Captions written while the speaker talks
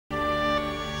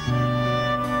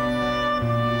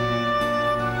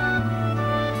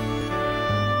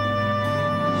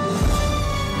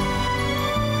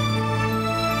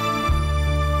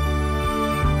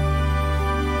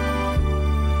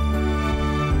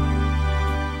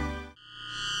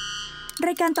ร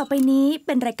ายการต่อไปนี้เ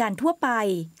ป็นรายการทั่วไป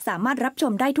สามารถรับช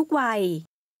มได้ทุกวัย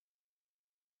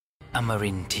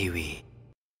Amarin TV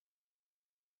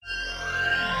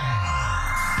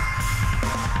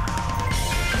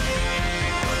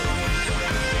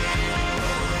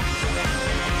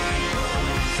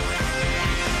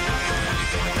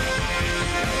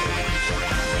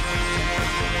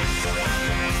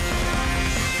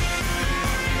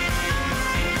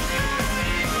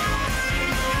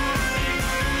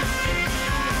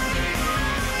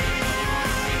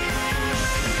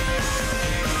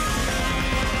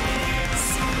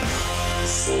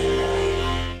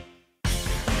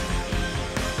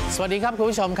สวัสดีครับคุณ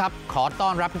ผู้ชมครับขอต้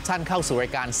อนรับทุกท่านเข้าสู่รา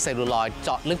ยการ Celluloid เจ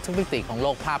าะลึกทุกมิติของโล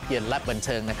กภาพยนตร์และบันเ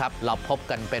ทิงนะครับเราพบ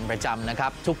กันเป็นประจำนะครั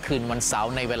บทุกคืนวันเสา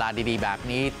ร์ในเวลาดีๆแบบ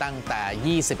นี้ตั้งแ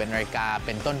ต่ 21 นาฬิกาเ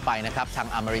ป็นต้นไปนะครับทาง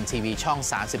Amarin TV ช่อง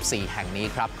 34 แห่งนี้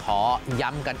ครับขอย้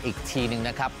ำกันอีกทีหนึ่ง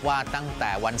นะครับว่าตั้งแ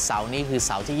ต่วันเสาร์นี้คือเ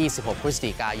สาร์ที่ 26 พฤศ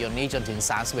จิกายนนี้จนถึง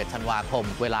 31 ธันวาคม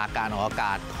เวลาการออกอาก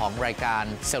าศของรายการ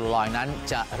Celluloid นั้น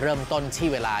จะเริ่มต้นที่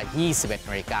เวลา 21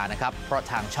 นาฬิกานะครับเพราะ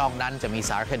ทางช่องนั้นจะมี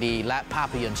สารคดีและภา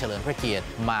พยนตร์เฉลิมพระเกียรติ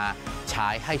มาฉา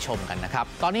ยให้ชมกันนะครับ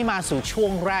ตอนนี้มาสู่ช่ว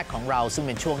งแรกของเราซึ่งเ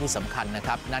ป็นช่วงที่สำคัญนะค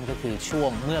รับนั่นก็คือช่ว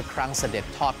งเมื่อครั้งเสด็จ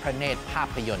ทอดพระเนตรภา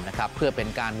พยนตร์นะครับเพื่อเป็น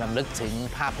การรำลึกถึง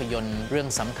ภาพยนตร์เรื่อง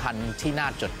สำคัญที่น่า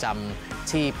จดจ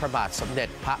ำที่พระบาทสมเด็จ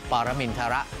พระปรมินท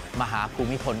รมหาภู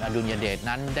มิพลอดุลยเดช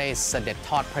นั้นได้เสด็จ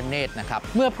ทอดพระเนตรนะครับ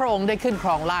เมื่อพระองค์ได้ขึ้นคร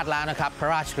องราชย์แล้วนะครับพระ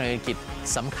ราชกรณียกิจ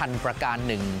สำคัญประการ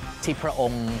หนึ่งที่พระอ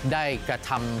งค์ได้กระ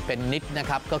ทำเป็นนิจนะ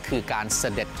ครับก็คือการเส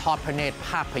ด็จทอดพระเนตร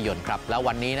ภาพยนตร์ครับแล้ว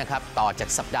วันนี้นะครับต่อจาก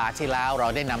สัปดาห์ที่แล้วเรา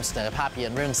ได้นำเสนอภาพย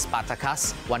นตร์เรื่องสปาร์ตาคัส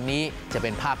วันนี้จะเป็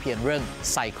นภาพยนตร์เรื่อง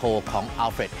ไซโคของอั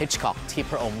ลเฟรด ฮิตช์ค็อกที่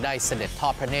พระองค์ได้เสด็จทอ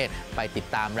ดพระเนตรไปติด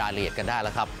ตามรายละเอียดกันได้แ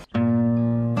ล้วครับ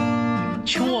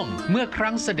ช่วงเมื่อค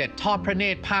รั้งเสด็จทอดพระเน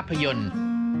ตรภาพยนตร์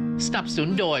สนับสนุน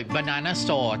โดย Banana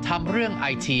Store ทำเรื่อง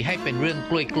IT ให้เป็นเรื่อง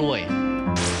กล้วย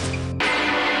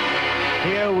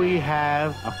Here we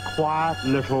have a quiet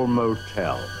little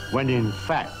motel when in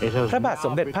fact it has พระบาทส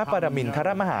มเด็จพระปรมินทร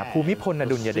มหาภูมิพลอ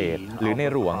ดุลยเดชหรือใน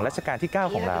หลวงรัชกาลที่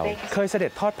 9 ของเราเคยเสด็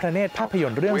จทอดพระเนตรภาพย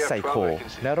นตร์เรื่องไซโค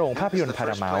ณโรงภาพยนตร์พา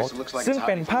ราเมาส์ซึ่งเ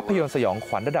ป็นภาพยนตร์สยองข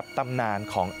วัญระดับตำนาน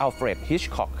ของอัลเฟรด ฮิต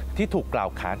ช์ค็อกที่ถูกกล่าว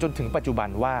ขานจนถึงปัจจุบัน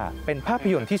ว่าเป็นภาพ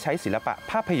ยนตร์ที่ใช้ศิลปะ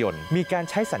ภาพยนตร์มีการ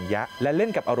ใช้สัญญาและเล่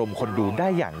นกับอารมณ์คนดูได้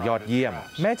อย่างยอดเยี่ยม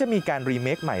แม้จะมีการรีเม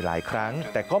คใหม่หลายครั้ง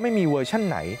แต่ก็ไม่มีเวอร์ชั่น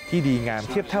ไหนที่ดีงาม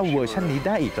เทียบเท่าเวอร์ชันนี้ไ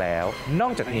ด้อีกแล้วนอ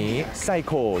กจากนี้ไซโ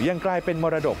คยังกลายเป็นม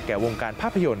รดกแก่วงการภา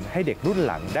พยนตร์ให้เด็กรุ่น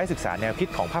หลังได้ศึกษาแนวคิด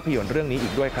ของภาพยนตร์เรื่องนี้อี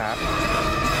กด้วยครับ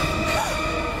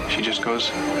She just goes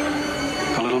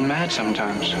a little mad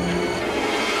sometimes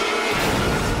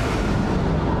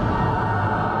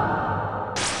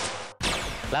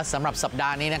และสำหรับสัปดา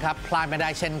ห์นี้นะครับพลาดไม่ได้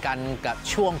เช่นกันกับ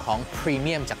ช่วงของพรีเ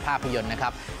มียมจากภาพยนตร์นะครั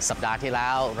บสัปดาห์ที่แล้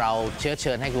วเราเ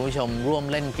ชิญให้คุณผู้ชมร่วม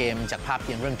เล่นเกมจากภาพ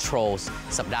ยนตร์เรื่อง Trolls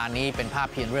สัปดาห์นี้เป็นภา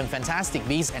พยนตร์เรื่อง Fantastic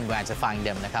Beasts and Where to Find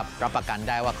Them นะครับรับประกัน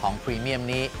ได้ว่าของพรีเมียม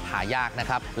นี้หายากนะ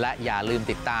ครับและอย่าลืม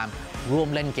ติดตามร่วม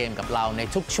เล่นเกมกับเราใน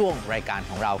ทุกช่วงรายการ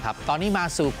ของเราครับตอนนี้มา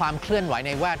สู่ความเคลื่อนไหวใ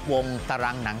นแวดวงตาร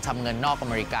างหนังทำเงินนอกอ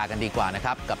เมริกากันดีกว่านะค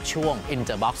รับกับช่วง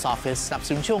Interbox Office สนับส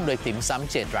นุนช่วงโดยติ่มซำ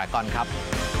เจดดราก้อนครับ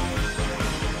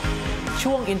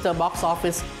ช่วง Interbox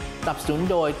Office สนับสนุน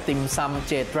โดยติ่มซำ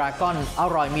เจดดราก้อนอ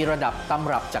ร่อยมีระดับต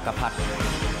ำรับจักรพรรดิ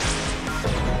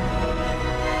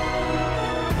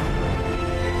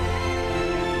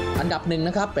อันดับหนึ่งน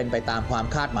ะครับเป็นไปตามความ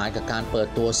คาดหมายกับการเปิด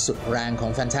ตัวสุดแรงขอ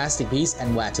ง Fantastic Beasts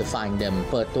and Where to Find Them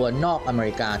เปิดตัวนอกอเม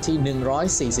ริกาที่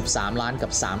143ล้านกั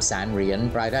บ3แสนเหรียญ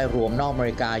รายได้รวมนอกอเม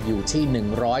ริกาอยู่ที่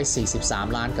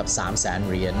143ล้านกับ3แสนเ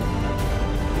หรียญ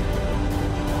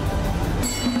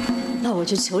那我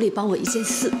就求你帮我一件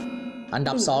事อัน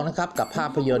ดับ2นะครับกับภา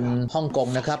พยนตร์ฮ่องกง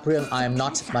นะครับเรื่อง I am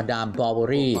not Madame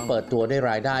Bovary เปิดตัวได้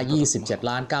รายได้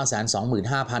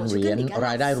27,925,000 เหรียญร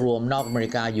ายได้รวมนอกอเมริ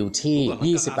กาอยู่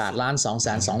ที่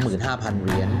28,225,000 เห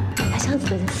รียญ把箱子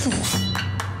的人送来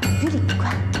与理无关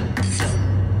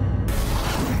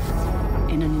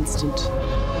In an instant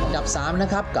อันดับ3นะ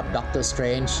ครับกับ Doctor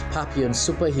Strange ภาพยนตร์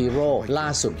ซูเปอร์ฮีโร่ล่า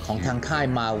สุดของทางค่าย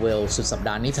Marvel สุดสัปด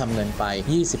าห์นี้ทำเงินไป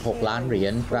26ล้านเหรีย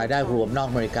ญรายได้รวมนอก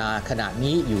อเมริกาขณะ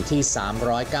นี้อยู่ที่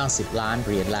390ล้านเห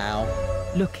รียญแล้ว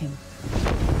Looking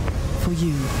for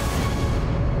you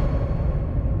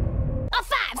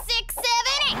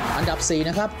อันดับ4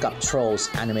นะครับกับ Trolls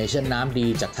Animation น้ำดี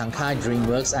จากทางค่าย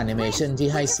DreamWorks Animation ที่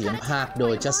ให้เสียงภาคโด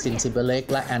ย Justin Timberlake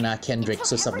และ Anna Kendrick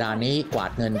สุดสัปดาห์นี้กวา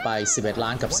ดเงินไป11ล้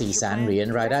านกับ4แสนเหรียญ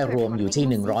รายได้รวมอยู่ที่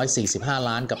145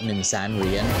ล้านกับ1แสนเห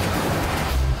รียญ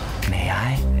May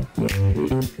I?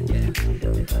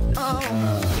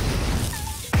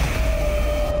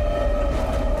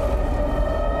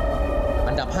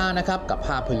 อันดับ 5นะครับกับ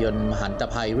ภาพยนตร์มหันต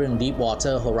ภัยเรื่อง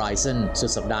Deepwater Horizon สุ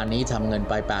ดสัปดาห์นี้ทำเงิน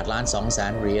ไป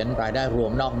8,200,000 เหรียญรายได้รว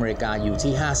มนอกอเมริกาอยู่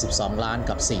ที่52ล้าน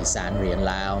กับ400,000 เหรียญ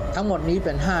แล้วทั้งหมดนี้เ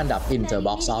ป็น5อันดับ Inter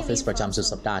Box Office ประจำสุด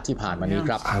สัปดาห์ที่ผ่านมานี้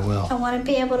ครับ I will. I want to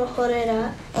be able to hold it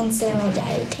up and say my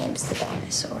daddy tames the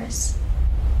dinosaurs.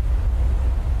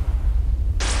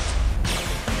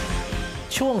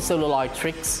 ช่วง Celluloid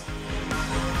Tricks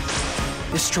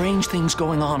There's strange things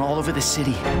going on all over the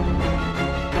city.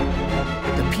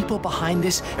 The people behind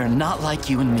this are not like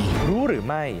you and me. รู้หรือ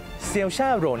ไม่เซลชา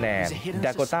โรแนนด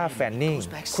ากต้าแฟนนิง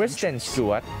คริสเตนสจ๊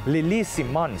วตลิลลี่ซิม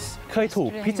มอนส์เคยถู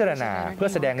กพิจารณาเพื่อ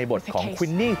แสดงในบทของควิ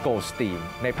นนี่โกลสตีน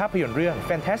ในภาพยนตร์เรื่อง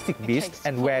Fantastic Beasts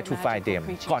and Where to Find Them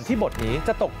ก่อนที่บทนี้จ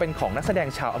ะตกเป็นของนักแสดง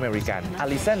ชาวอเมริกันอ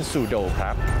ลิสันซูโดค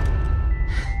รับ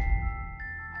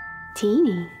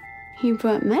Teeny, you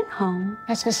brought Met home.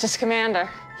 That's Mr. Scamander.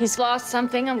 He's lost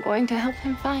something. I'm going to help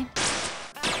him find.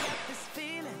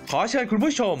 ขอเชิญคุณ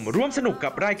ผู้ชมร่วมสนุกกั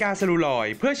บรายการเซลลูลอย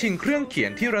ด์เพื่อชิงเครื่องเขีย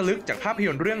นที่ระลึกจากภาพย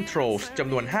นตร์เรื่อง Trolls จ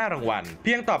ำนวน5รางวัลเ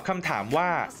พียงตอบคำถามว่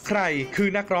าใครคือ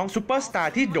นักร้องซุปเปอร์สตา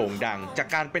ร์ที่โด่งดังจาก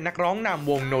การเป็นนักร้องนำ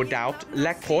วง No Doubt แล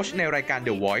ะโค้ชในรายการ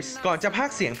The Voice ก่อนจะพาก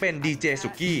ย์เสียงเป็นดีเจสุ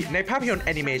กี้ในภาพยนตร์แ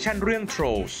อนิเมชันเรื่อง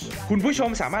Trolls คุณผู้ชม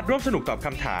สามารถร่วมสนุกตอบค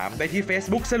ำถามได้ที่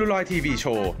Facebook Celluloid TV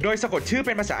Show โดยสะกดชื่อเ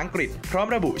ป็นภาษาอังกฤษพร้อม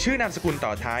ระบุชื่อนามสกุลต่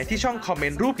อท้ายที่ช่องคอมเม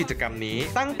นต์รูปกิจกรรมนี้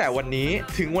ตั้งแต่วันนี้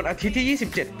ถึงวันอาทิตย์ที่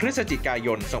27พฤศจิกาย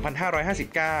น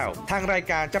2559ทางราย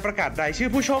การจะประกาศรายชื่อ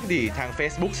ผู้โชคดีทาง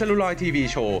Facebook Celluloid TV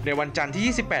Show ในวันจันทร์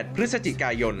ที่28พฤศจิก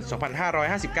ายน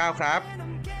2559ครับ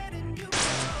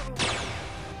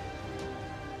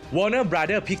Warner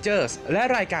Brothers Pictures และ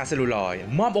รายการ Celluloid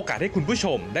มอบโอกาสให้คุณผู้ช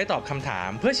มได้ตอบคำถาม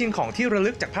เพื่อชิงของที่ระ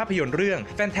ลึกจากภาพยนตร์เรื่อง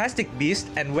Fantastic Beasts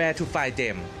and Where to Find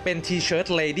Them เป็น T-shirt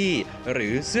Lady หรื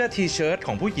อเสื้อ T-shirt ข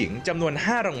องผู้หญิงจำนวน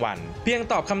5รางวัลเพียง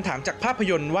ตอบคำถามจากภาพ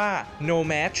ยนตร์ว่า No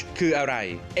Match คืออะไร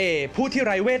A ผู้ที่ไ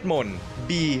ร้เวทมนต์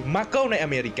B มักเกิลในอ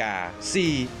เมริกา C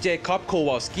เจคอบโคว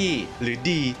อลสกี้หรือ D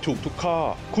ถูกทุกข้อ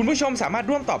คุณผู้ชมสามารถ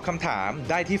ร่วมตอบคำถาม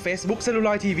ได้ที่ Facebook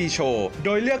Celluloid TV Show โด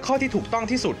ยเลือกข้อที่ถูกต้อง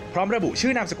ที่สุดพร้อมระบุ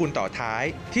ชื่อนามสกุลต่อท้าย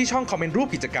ที่ช่องคอมเมนต์รูป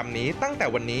กิจกรรมนี้ตั้งแต่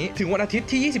วันนี้ถึงวันอาทิตย์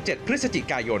ที่27พฤศจิ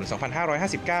กายน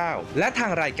2559และทา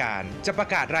งรายการจะประ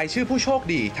กาศรายชื่อผู้โชค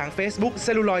ดีทาง Facebook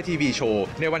Celluloid TV Show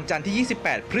ในวันจันทร์ที่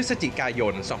28พฤศจิกาย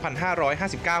น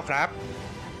2559ครับ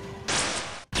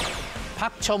พั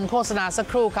กชมโฆษณาสัก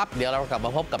ครู่ครับเดี๋ยวเรากลับม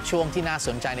าพบกับช่วงที่น่าส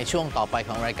นใจในช่วงต่อไปข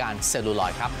องรายการ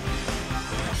Celluloid ครับ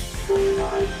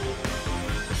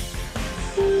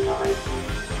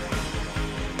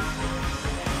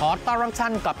ขอต้อนรับท่า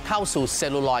นกลับเข้าสู่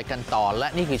Celluloid กันต่อและ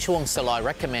นี่คือช่วง Celluloid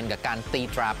Recommend กับการตี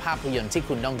ตราภาพยนตร์ที่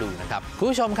คุณต้องดูนะครับคุณ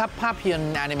ผู้ชมครับภาพยนต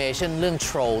ร์แอนิเมชันเรื่อง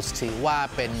Trolls ถือว่า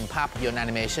เป็นภาพยนตร์แอ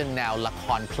นิเมชันแนวละค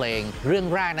รเพลงเรื่อง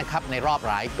แรกนะครับในรอบ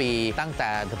หลายปีตั้งแต่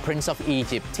The Prince of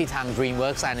Egypt ที่ทาง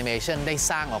DreamWorks Animation ได้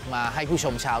สร้างออกมาให้ผู้ช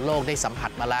มชาวโลกได้สัมผั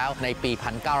สมาแล้วในปี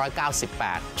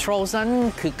 1998 Trolls นั้น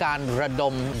คือการระด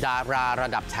มดาราระ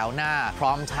ดับแถวหน้าพ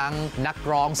ร้อมทั้งนัก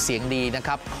ร้องเสียงดีนะค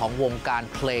รับของวงการ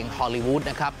เพลงฮอลลีวูด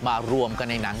นะครับมารวมกัน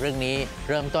ในหนังเรื่องนี้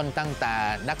เริ่มต้นตั้งแต่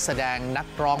นักแสดงนัก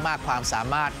ร้องมากความสา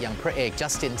มารถอย่างพระเอกจั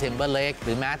สตินทิมเบอร์เลกห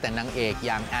รือแม้แต่นางเอกอ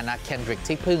ย่างแอนนาเคนดริก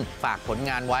ที่เพิ่งฝากผล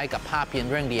งานไว้กับภาพยนต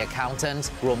ร์เรื่อง The Accountant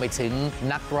รวมไปถึง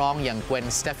นักร้องอย่างเกวน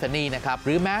สเตฟานีนะครับห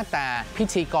รือแม้แต่พิ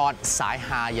ธีกรสายฮ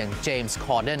าอย่างเจมส์ค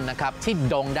อร์เดนนะครับที่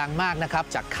โด่งดังมากนะครับ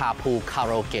จากคาพูคา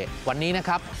ราโอเกะวันนี้นะ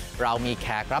ครับเรามีแข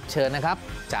กรับเชิญนะครับ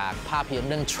จากภาพยนตร์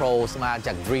เรื่อง Trolls มาจ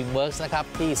าก DreamWorks นะครับ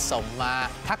ที่ส่งมา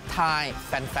ทักทายแ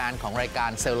ฟนๆของรายการ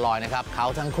Celluloid นะครับเขา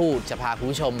ทั้งคู่จะพาคุณ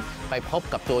ผู้ชมไปพบ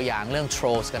กับตัวอย่างเรื่อง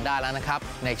Trolls กันได้แล้วนะครับ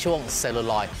ในช่วง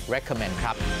Celluloid Recommend ค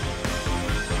รับ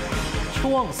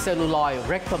ช่วง Celluloid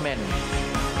Recommend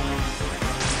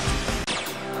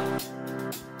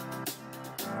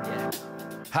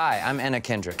Hi, I'm Anna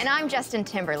Kendrick. And I'm Justin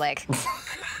Timberlake.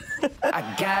 I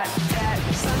got that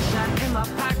sunshine in my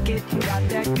pocket, got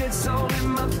that good soul in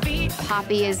my feet.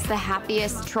 Poppy is the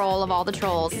happiest troll of all the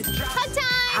trolls. Hug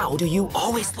time! How do you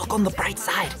always look on the bright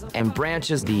side? And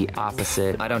Branch is the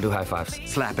opposite. I don't do high fives.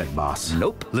 Slap it, boss.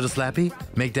 Nope. Little slappy?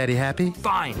 Make daddy happy?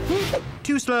 Fine.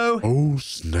 Too slow. Oh,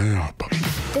 snap.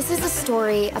 This is a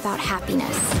story about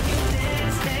happiness.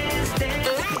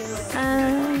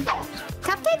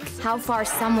 Cupcakes? How far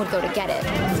some would go to get it.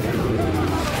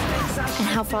 And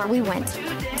how far we went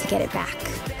to get it back.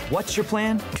 What's your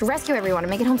plan? To rescue everyone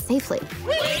and make it home safely.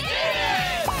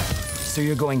 So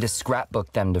you're going to scrapbook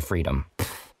them to freedom.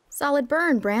 Solid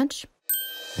burn, Branch.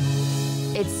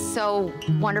 It's so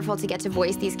wonderful to get to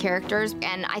voice these characters,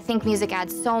 and I think music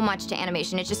adds so much to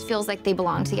animation. It just feels like they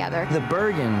belong together. The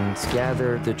Bergens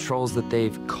gather the trolls that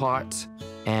they've caught,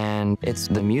 and it's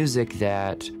the music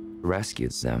that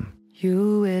rescues them.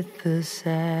 You with the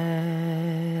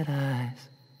sad eyes.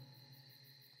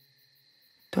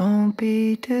 Don't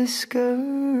be discouraged.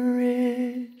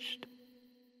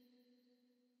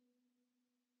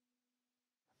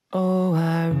 Oh,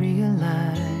 I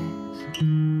realize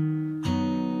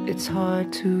it's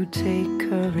hard to take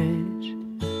courage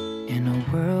in a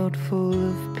world full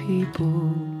of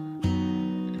people.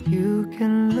 You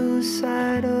can lose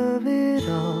sight of it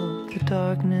all. The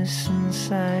darkness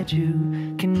inside you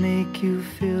can make you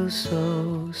feel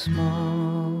so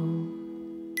small.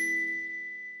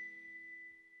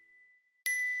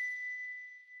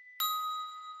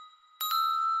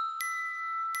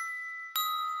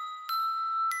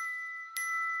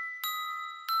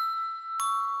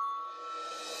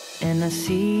 And I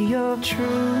see your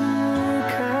true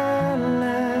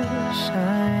colors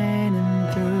shining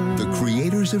through. The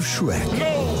creators of Shrek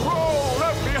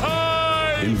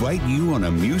invite you on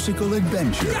a musical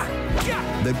adventure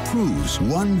that proves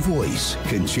one voice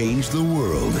can change the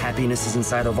world. Happiness is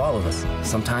inside of all of us.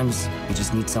 Sometimes you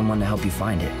just need someone to help you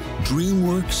find it.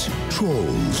 DreamWorks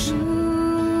Trolls.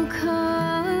 True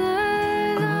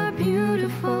colors are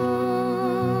beautiful.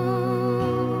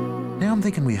 Now I'm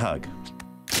thinking we hug.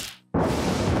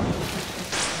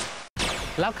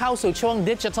 แล้วเข้าสู่ช่วง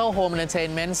Digital Home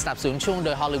Entertainment สนับสนุนช่วงโด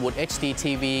ย Hollywood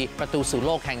HDTV ประตูสู่โ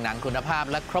ลกแห่งหนังคุณภาพ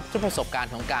และครบทุกประสบการ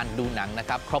ณ์ของการดูหนังนะค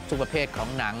รับครบทุกประเภทของ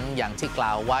หนังอย่างที่กล่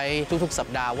าวไว้ทุกๆสัป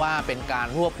ดาห์ว่าเป็นการ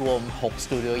รวบรวม6ส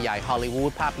ตูดิโอใหญ่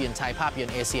Hollywood ภาพยนตร์ไทยภาพยน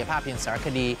ตร์เอเชียภาพยนตร์สารค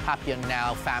ดีภาพยนตร์แนว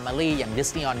Family อย่าง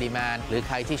Disney on Demand หรือใ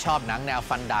ครที่ชอบหนังแนว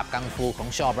ฟันดาบกังฟูของ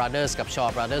Shaw Brothers กับ Shaw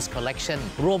Brothers Collection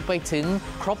รวมไปถึง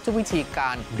ครบทุกวิธีกา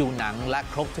รดูหนังและ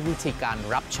ครบทุกวิธีการ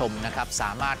รับชมนะครับส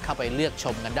ามารถเข้าไปเลือกช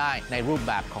มกันได้ในรูปแ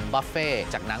บบของบัฟเฟ่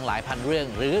จากหนังหลายพันเรื่อง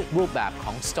หรือรูปแบบข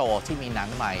องสโตร์ที่มีหนัง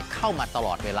ใหม่เข้ามาตล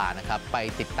อดเวลานะครับไป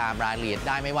ติดตามรายละเอียดไ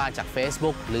ด้ไม่ว่าจาก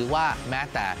Facebook หรือว่าแม้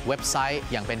แต่เว็บไซต์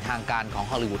อย่างเป็นทางการของ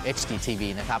Hollywood HDTV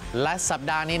นะครับและสัป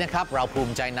ดาห์นี้นะครับเราภู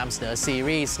มิใจนำเสนอซี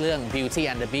รีส์เรื่อง Beauty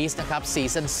and the Beast นะครับซี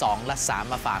ซั่น2และ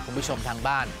3มาฝากคุณผู้ชมทาง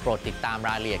บ้านโปรดติดตามร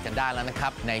ายละเอียดกันได้แล้วนะครั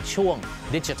บในช่วง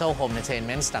Digital Home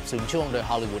Entertainment สนับสนุนช่วงโดย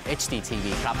Hollywood HDTV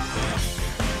ครับ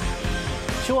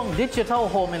ช่วง Digital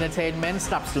Home Entertainment ส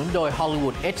นับสนุนโดย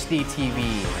Hollywood HDTV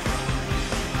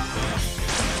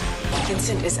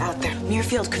Vincent is out there.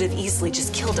 Muirfield could have easily just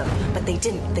killed him, but they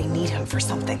didn't. They need him for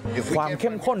something. ความเ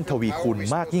ข้มข้นทวีคูณ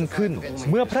มากยิ่งขึ้น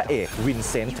เมื่อพระเอกวิน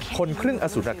เซนต์คนครึ่งอ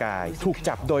สุรกายถูก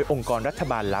จับโดยองค์กรรัฐ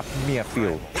บาลลับเมียร์ฟิ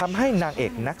ลด์ทำให้นางเอ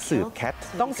กนักสืบแคท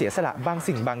ต้องเสียสละบาง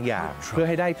สิ่งบางอย่างเพื่อใ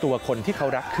ห้ได้ตัวคนที่เขา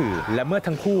รักคือและเมื่อ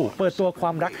ทั้งคู่เปิดตัวคว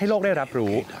ามรักให้โลกได้รับ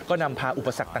รู้ก็นำพาอุป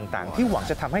สรรคต่างๆที่หวัง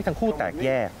จะทำให้ทั้งคู่แตกแย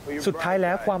กสุดท้ายแ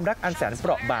ล้วความรักอันแสนเป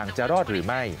ราะบางจะรอดหรือ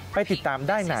ไม่ไปติดตาม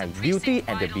ได้ใน Beauty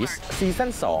and the Beast ซีซั่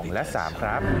น2และ3ค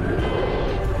รับ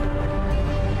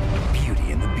Beauty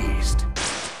and the Beast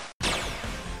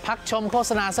พักชมโฆ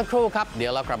ษณาสักครู่ครับเดี๋ย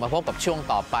วเรากลับมาพบกับช่วง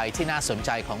ต่อไปที่น่าสนใจ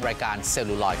ของรายการ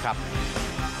Celluloid ครับ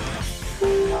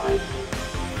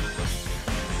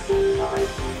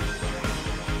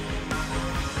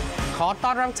ขอต้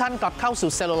อนรับท่านกลับเข้า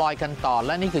สู่ Celluloid กันต่อแ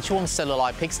ละนี่คือช่วง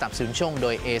Celluloid Pick สนับสนุนช่วงโด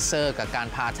ย Acer กับการ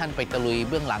พาท่านไปตะลุย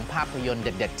เบื้องหลังภาพยนตร์เ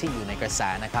ด็ดๆที่อยู่ในกระแส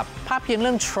นะครับภาพยนตร์เ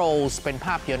รื่อง Trolls เป็นภ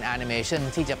าพยนตร์แอนิเมชัน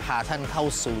ที่จะพาท่านเข้า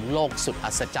สู่โลกสุด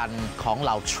อัศจรรย์ของเห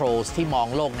ล่า Trolls ที่มอง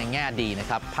โลกในแง่ดีนะ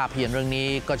ครับภาพยนตร์เรื่องนี้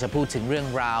ก็จะพูดถึงเรื่อง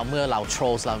ราวเมื่อเหล่า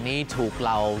Trolls เหล่านี้ถูกเห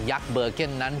ล่ายักษ์เบอร์เก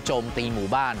นนั้นโจมตีหมู่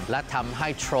บ้านและทำให้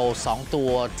Troll 2 ตั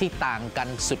วที่ต่างกัน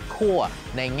สุดขั้ว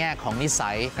ในแง่ของนิ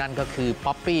สัยนั่นก็คือ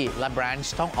Poppy และ Branch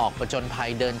ต้องออกผจญภั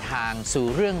ยเดินทางสู่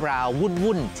เรื่องราว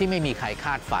วุ่นๆที่ไม่มีใครค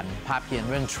าดฝันภาพยนตร์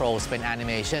เรื่อง Trolls เป็นแอนิเ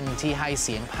มชันที่ให้เ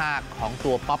สียงภาคของ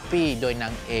ตัว Poppy โดยนา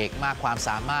งเอกมากความส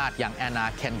ามารถอย่าง Anna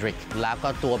Kendrick แล้วก็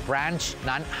ตัว Branch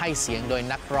นั้นให้เสียงโดย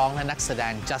นักร้องและนักแสด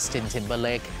ง Justin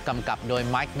Timberlake กำกับโดย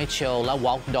Mike Mitchell และ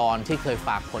Walt Dawn ที่เคยฝ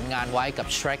ากผลงานไว้กับ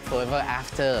Shrek Forever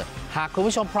After หากคุณ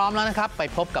ผู้ชมพร้อมแล้วนะครับไป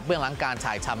พบกับเบื้องหลังการ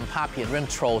ถ่ายทำภาพยนตร์เรื่อง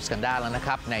Trolls กันได้แล้วนะค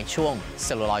รับในช่วง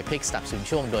Celluloid Pick สนับสนุน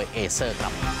ช่วงโดย Acer ค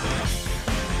รับ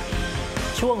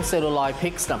ช่วง Celluloid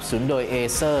Pick สนับสนุนโดย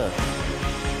Acer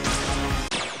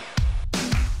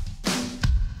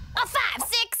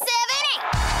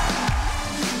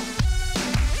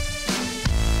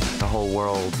The whole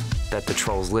world that the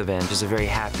trolls live in is a very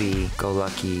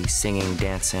happy-go-lucky, singing,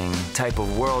 dancing type of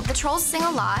world. The trolls sing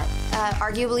a lot,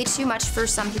 arguably too much for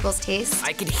some people's taste.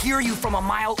 I could hear you from a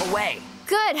mile away.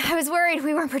 Good. I was worried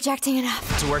we weren't projecting enough.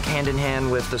 To work hand in hand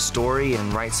with the story and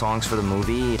write songs for the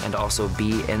movie and also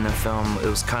be in the film, it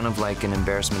was kind of like an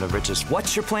embarrassment of riches.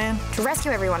 What's your plan? To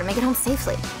rescue everyone and make it home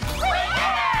safely.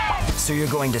 So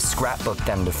you're going to scrapbook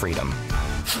them to freedom.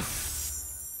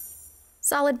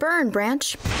 Solid burn, Branch.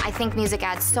 I think music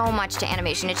adds so much to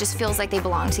animation. It just feels like they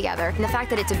belong together. And the fact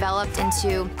that it developed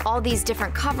into all these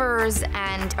different covers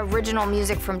and original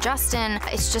music from Justin,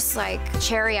 it's just like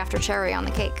cherry after cherry on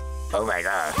the cake. Oh my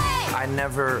god. I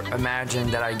never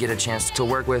imagined that I'd get a chance to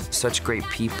work with such great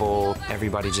people.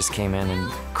 Everybody just came in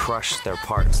and crushed their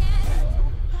parts.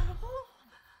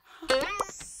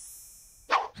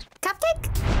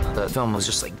 Cupcake? The film was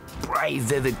just like bright,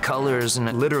 vivid colors, and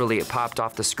literally it popped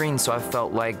off the screen, so I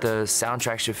felt like the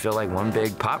soundtrack should feel like one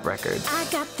big pop record. I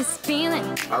got this feeling.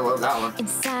 I love that one.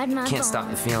 Inside my Can't Stop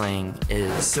the Feeling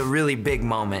is a really big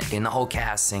moment, and the whole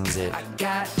cast sings it. I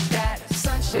got that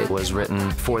sunshine. It was written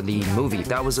for the movie.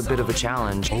 That was a bit of a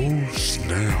challenge. Oh,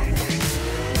 snap.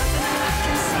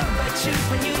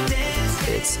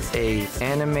 It's a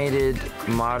animated,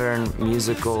 modern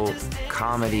musical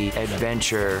comedy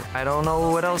adventure. I don't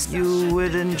know what else you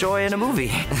would enjoy in a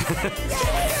movie.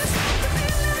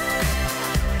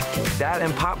 That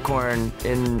and popcorn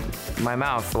in my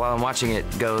mouth while I'm watching it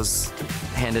goes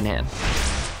hand in hand.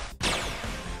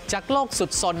 จากโลกสุ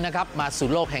ดซนนะครับมาสู่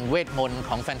โลกแห่งเวทมนต์ข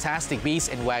อง Fantastic Beasts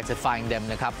and Where to Find Them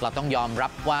นะครับเราต้องยอมรั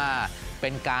บว่า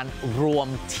เป็นการรวม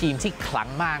ทีมที่ขลัง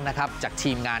มากนะครับจาก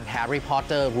ทีมงาน Harry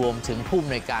Potter รวมถึงผู้อ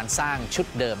ำนวยการสร้างชุด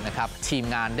เดิมนะครับทีม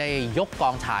งานได้ยกก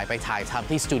องถ่ายไปถ่ายทำ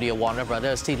ที่สตูดิโอ Warner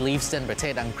Brothers ที่ Leavesden ประเท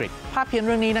ศอังกฤษภาพยนตร์เ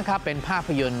รื่องนี้นะครับเป็นภาพ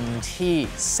ยนตร์ที่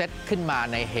เซตขึ้นมา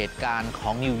ในเหตุการณ์ข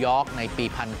องนิวยอร์กในปี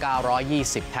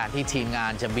 1920 แทนที่ทีมงา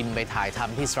นจะบินไปถ่ายท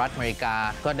ำที่สหรัฐอเมริกา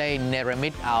ก็ได้เนรมิ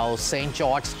ตเอา St.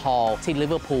 George's Hall ที่ลิ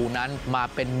เวอร์พูลนั้นมา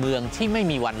เป็นเมืองที่ไม่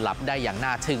มีวันหลับได้อย่าง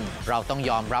น่าทึ่งเราต้อง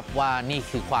ยอมรับว่านี่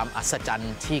คือความอัศจรร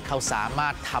ย์ที่เขาสามา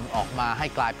รถทำออกมาให้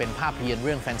กลายเป็นภาพยนตร์เ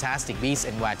รื่อง Fantastic Beasts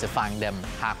and Where to Find Them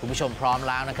หากคุณผู้ชมพร้อม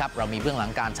แล้วนะครับเรามีเบื้องหลั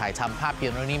งการถ่ายทำภาพย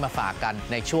นตร์เรื่องนี้มาฝากกัน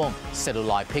ในช่วง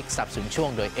Celluloid Pick สนับสนุนช่วง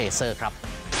โดย Acer ครับ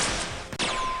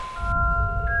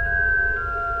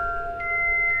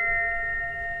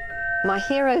My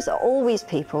heroes are always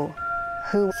people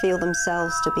who feel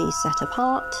themselves to be set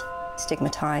apart,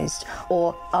 stigmatized, or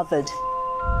othered.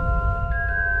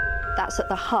 That's at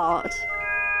the heart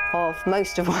of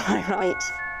most of what I write,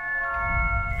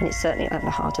 and it's certainly at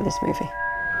the heart of this movie.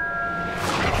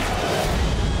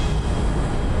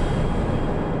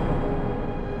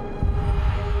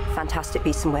 Fantastic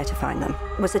Beasts and Where to Find Them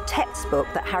was a textbook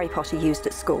that Harry Potter used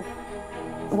at school.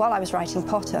 While I was writing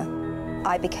Potter,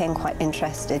 I became quite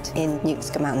interested in Newt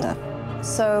Scamander,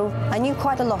 so I knew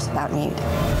quite a lot about Newt.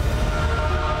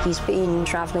 He's been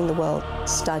traveling the world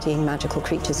studying magical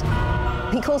creatures.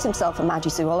 He calls himself a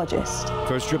magizoologist.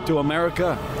 First trip to America?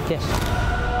 Yes.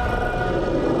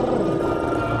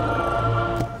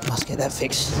 Must get that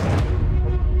fixed.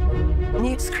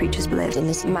 Newt's creatures live in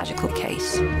this magical case.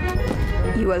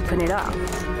 You open it up,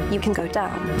 you can go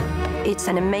down. It's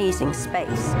an amazing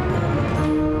space.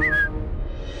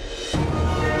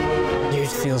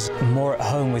 Newt feels more at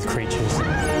home with creatures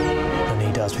than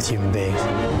he does with human beings.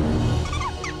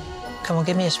 Come on,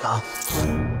 give me a smile.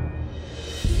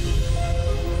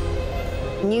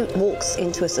 Newt walks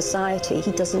into a society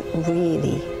he doesn't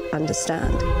really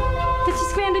understand. Mr.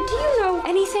 Scamander, do you know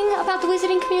anything about the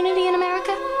wizarding community in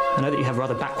America? I know that you have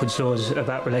rather backwards laws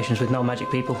about relations with non-magic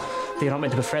people. That you're not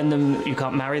meant to befriend them, you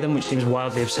can't marry them, which seems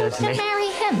wildly absurd to me. Marry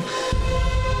him.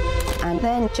 And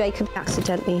then Jacob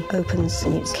accidentally opens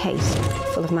Newt's case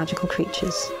full of magical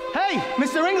creatures. Hey,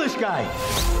 Mr. English guy!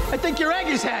 I think your egg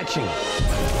is hatching.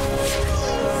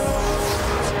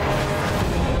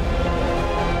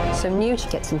 So Newt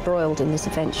gets embroiled in this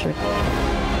adventure.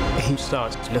 He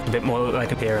starts to look a bit more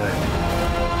like a hero.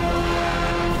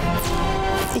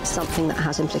 It's something that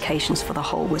has implications for the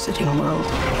whole wizarding world.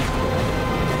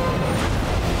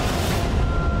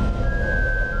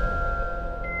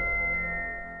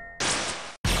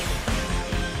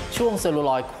 Chuang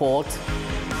Celluloid Quote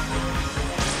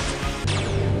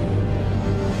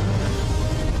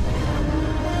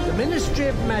The Ministry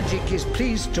of Magic is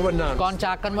pleased to announce ก่อนจ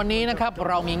ากกันวันนี้นะครับ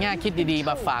เรามีแง่คิดดีๆ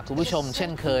มาฝากคุณผู้ชมเช่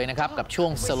นเคยนะครับกับช่ว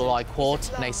ง Celluloid Quote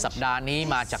ในสัปดาห์นี้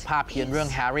มาจากภาพยนตร์เรื่อง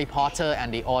Harry Potter and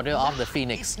the Order of the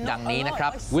Phoenix ดังนี้นะครั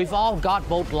บ We've all got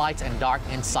both light and dark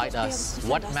inside us.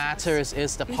 What matters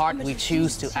is the part we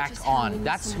choose to act on.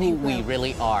 That's who we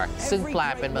really are. ซึ่งแปล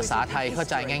เป็นภาษาไทยเข้า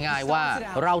ใจง่ายๆว่า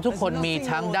เราทุกคนมี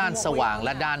ทั้งด้านสว่างแล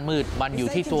ะด้านมืดมันอยู่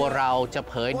ที่ตัวเราจะ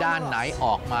เผยด้านไหนอ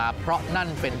อกมาเพราะนั่น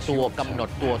เป็นตัวกำหน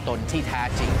ดตัวตนที่แท้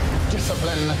จริง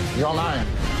Discipline your line.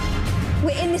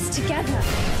 We're in this together.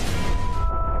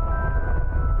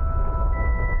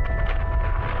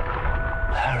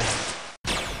 Harry.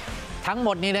 ทั้งหม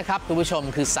ดนี้นะครับคุณผู้ชม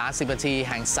คือ30 นาที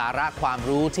แห่งสาระความ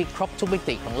รู้ที่ครบทุกมิ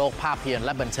ติของโลกภาพยนตร์แ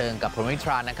ละบันเทิงกับผมวิท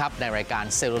รานะครับในรายการ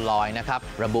เซลลูลอยด์นะครับ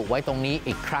ระบุไว้ตรงนี้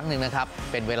อีกครั้งหนึ่งนะครับ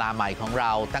เป็นเวลาใหม่ของเร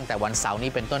าตั้งแต่วันเสาร์นี้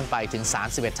เป็นต้นไปถึง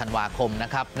31 ธันวาคมน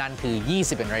ะครับนั่นคือ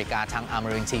 21 นาฬิกาทาง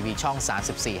Amarin TV ช่อง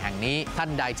 34 แห่งนี้ท่าน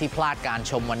ใดที่พลาดการ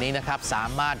ชมวันนี้นะครับสา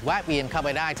มารถแวะเวียนเข้าไป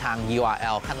ได้ทาง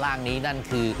URL ข้างล่างนี้นั่น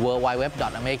คือ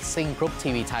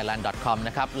www.amazinggrouptvthailand.com น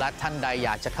ะครับและท่านใดอย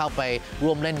ากจะเข้าไป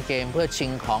ร่วมเล่นเกมเพื่อชิ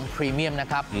งของพรีเมียมนะ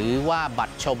ครับหรือว่าบัต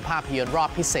รชมภาพยนตร์รอบ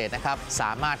พิเศษนะครับส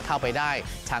ามารถเข้าไปได้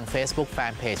ทาง Facebook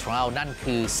Fanpage ของเรานั่น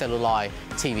คือ Celluloid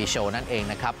TV Show นั่นเอง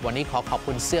นะครับวันนี้ขอขอบ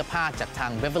คุณเสื้อผ้าจากทา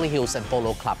ง Beverly Hills and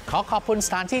Polo Club ขอขอบคุณส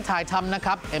ถานที่ถ่ายทำนะค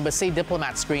รับ Embassy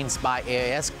Diplomat Screens by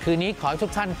AIS คืนนี้ขอให้ทุ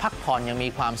กท่านพักผ่อนยังมี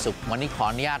ความสุขวันนี้ขอ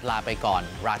อนุญาตลาไปก่อน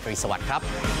ราตรีสวัสดิ์ครับ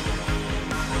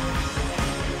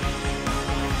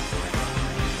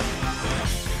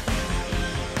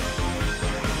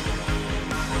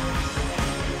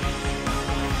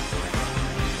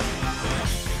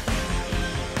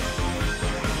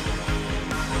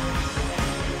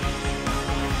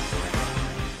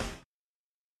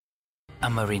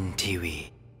Amarin TV